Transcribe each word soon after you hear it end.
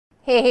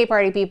Hey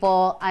party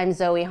people, I'm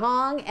Zoe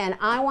Hong and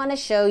I want to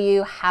show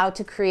you how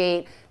to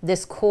create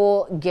this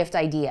cool gift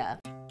idea.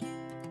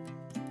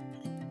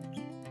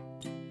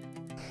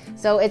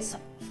 So it's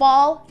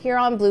fall here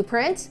on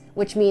Blueprint,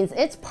 which means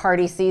it's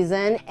party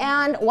season,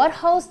 and what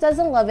host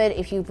doesn't love it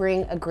if you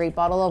bring a great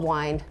bottle of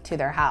wine to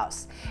their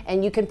house?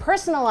 And you can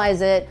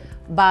personalize it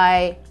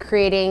by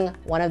creating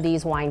one of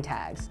these wine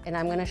tags, and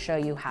I'm going to show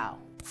you how.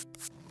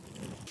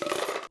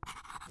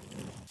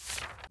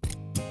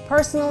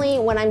 Personally,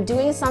 when I'm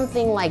doing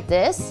something like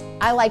this,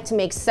 I like to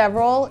make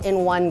several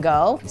in one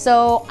go.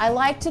 So I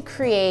like to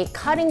create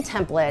cutting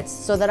templates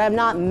so that I'm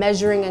not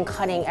measuring and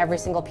cutting every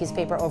single piece of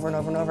paper over and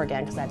over and over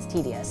again, because that's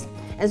tedious.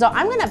 And so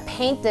I'm gonna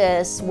paint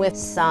this with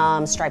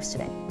some stripes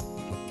today.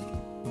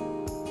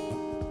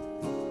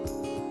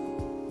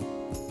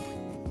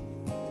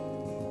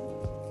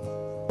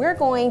 We're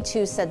going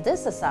to set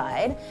this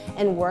aside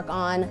and work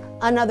on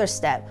another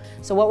step.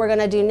 So what we're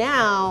gonna do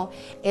now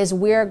is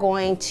we're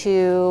going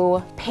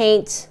to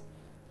paint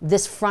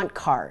this front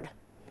card.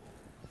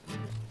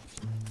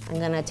 I'm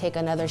gonna take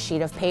another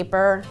sheet of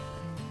paper.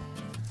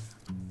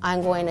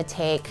 I'm going to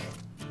take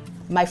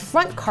my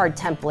front card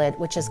template,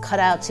 which is cut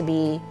out to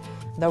be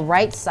the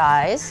right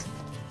size.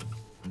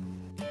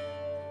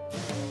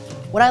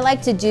 What I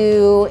like to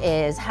do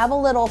is have a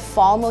little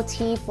fall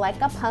motif like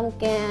a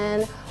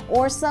pumpkin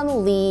or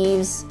some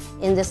leaves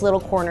in this little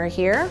corner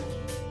here.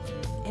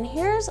 And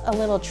here's a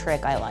little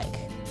trick I like,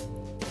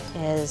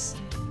 is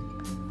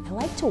I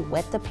like to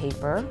wet the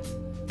paper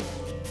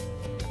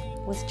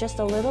with just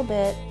a little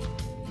bit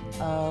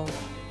of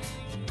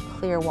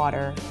clear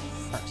water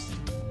first.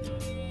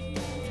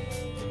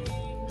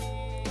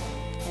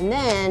 And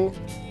then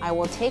I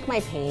will take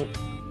my paint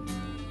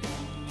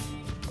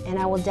and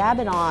I will dab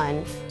it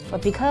on,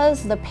 but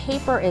because the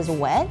paper is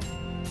wet,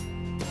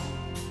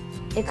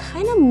 it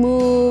kind of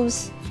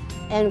moves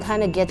and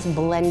kind of gets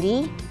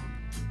blendy.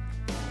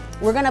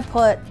 We're gonna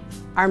put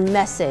our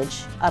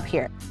message up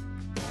here.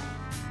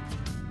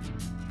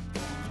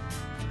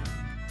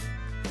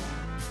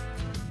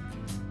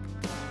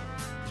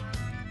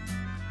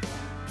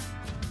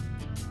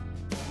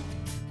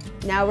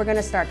 Now we're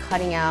gonna start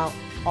cutting out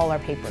all our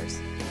papers.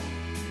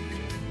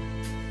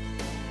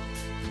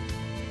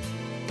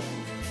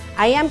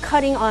 I am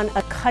cutting on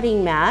a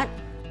cutting mat.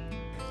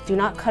 Do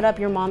not cut up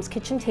your mom's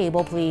kitchen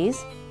table,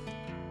 please.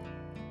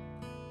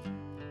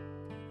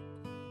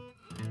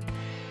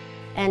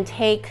 And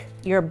take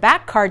your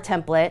back card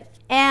template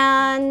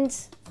and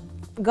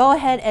go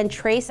ahead and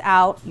trace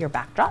out your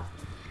backdrop.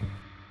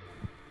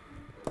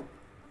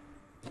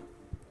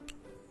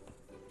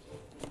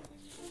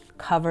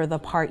 Cover the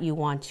part you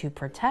want to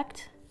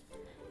protect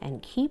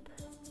and keep.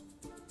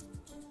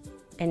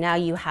 And now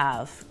you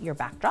have your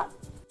backdrop.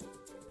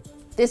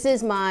 This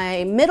is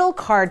my middle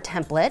card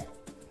template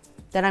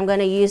that I'm going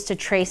to use to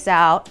trace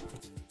out.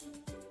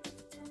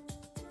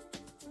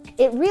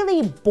 It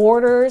really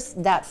borders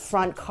that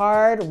front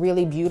card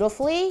really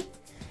beautifully.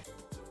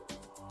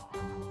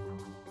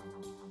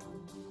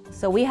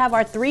 So we have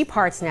our three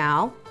parts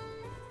now: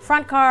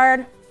 front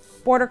card,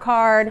 border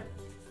card,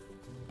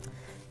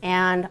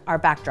 and our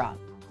backdrop.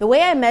 The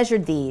way I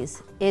measured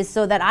these is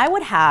so that I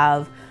would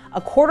have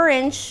a 1/4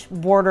 inch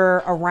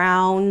border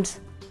around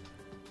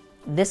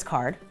this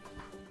card,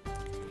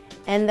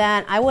 and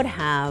that I would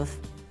have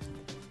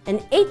an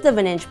 1/8 of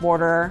an inch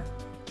border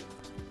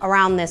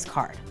around this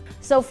card.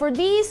 So for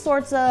these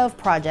sorts of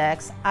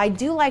projects, I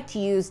do like to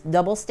use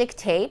double stick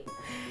tape.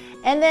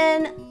 And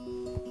then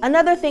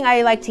another thing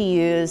I like to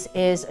use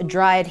is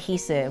dry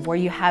adhesive, where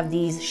you have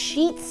these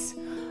sheets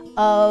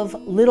of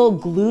little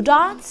glue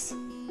dots.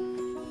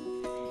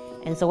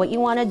 And so what you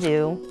want to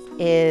do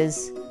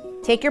is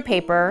take your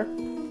paper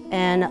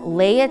and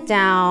lay it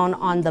down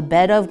on the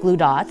bed of glue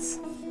dots.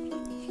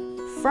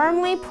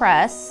 Firmly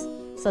press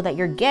so that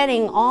you're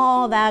getting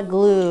all that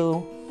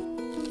glue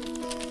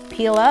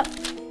peel up,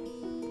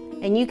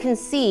 and you can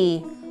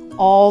see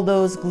all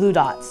those glue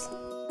dots.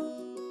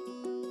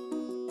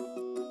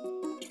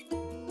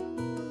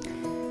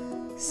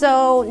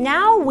 So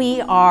now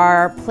we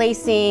are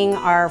placing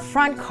our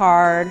front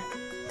card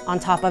on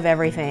top of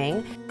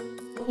everything.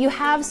 You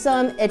have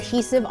some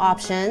adhesive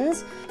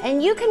options,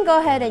 and you can go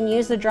ahead and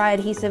use the dry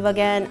adhesive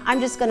again.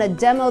 I'm just gonna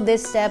demo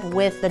this step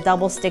with the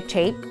double stick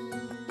tape.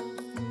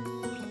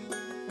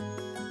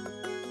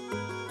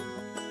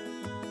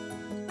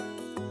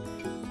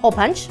 Hole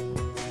punch.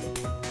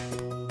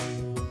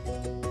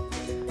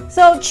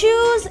 So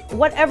choose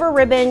whatever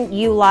ribbon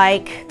you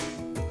like,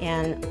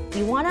 and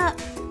you want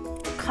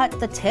to cut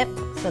the tip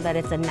so that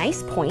it's a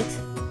nice point.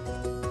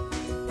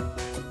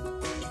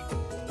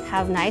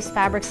 Have nice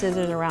fabric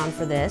scissors around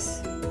for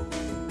this.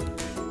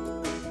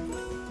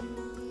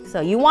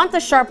 So you want the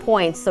sharp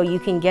points so you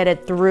can get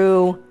it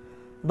through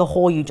the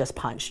hole you just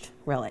punched,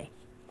 really.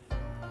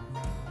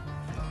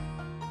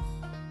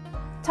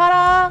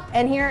 Ta-da!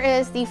 And here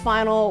is the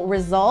final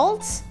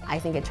result. I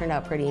think it turned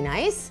out pretty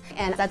nice.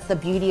 And that's the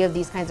beauty of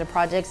these kinds of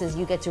projects, is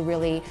you get to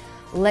really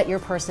let your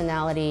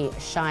personality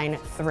shine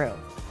through.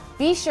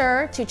 Be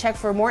sure to check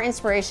for more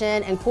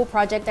inspiration and cool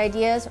project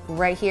ideas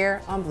right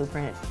here on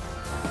Blueprint.